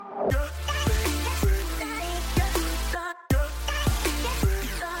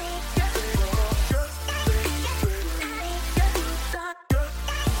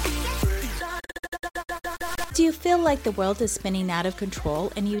feel like the world is spinning out of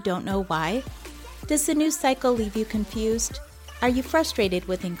control and you don't know why? Does the news cycle leave you confused? Are you frustrated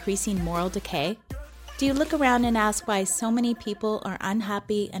with increasing moral decay? Do you look around and ask why so many people are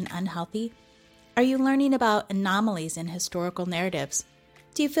unhappy and unhealthy? Are you learning about anomalies in historical narratives?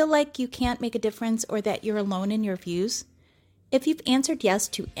 Do you feel like you can't make a difference or that you're alone in your views? If you've answered yes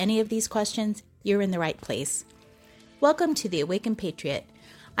to any of these questions, you're in the right place. Welcome to The Awakened Patriot.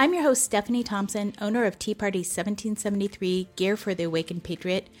 I'm your host, Stephanie Thompson, owner of Tea Party's 1773 Gear for the Awakened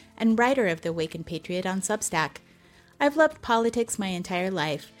Patriot and writer of The Awakened Patriot on Substack. I've loved politics my entire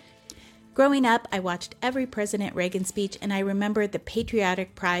life. Growing up, I watched every President Reagan speech and I remember the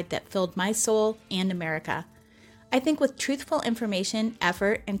patriotic pride that filled my soul and America. I think with truthful information,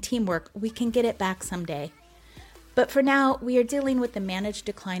 effort, and teamwork, we can get it back someday. But for now, we are dealing with the managed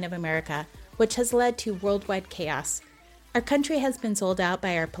decline of America, which has led to worldwide chaos. Our country has been sold out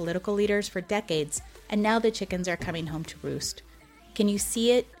by our political leaders for decades, and now the chickens are coming home to roost. Can you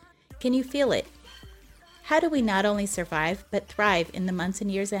see it? Can you feel it? How do we not only survive, but thrive in the months and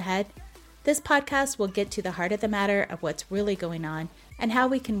years ahead? This podcast will get to the heart of the matter of what's really going on and how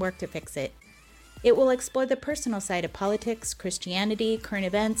we can work to fix it. It will explore the personal side of politics, Christianity, current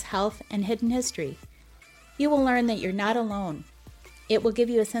events, health, and hidden history. You will learn that you're not alone. It will give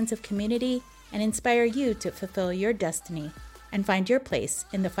you a sense of community and inspire you to fulfill your destiny and find your place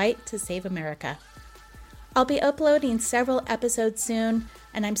in the fight to save America. I'll be uploading several episodes soon,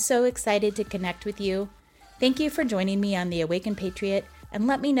 and I'm so excited to connect with you. Thank you for joining me on The Awakened Patriot, and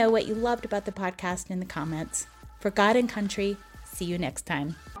let me know what you loved about the podcast in the comments. For God and country, see you next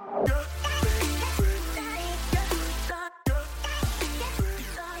time.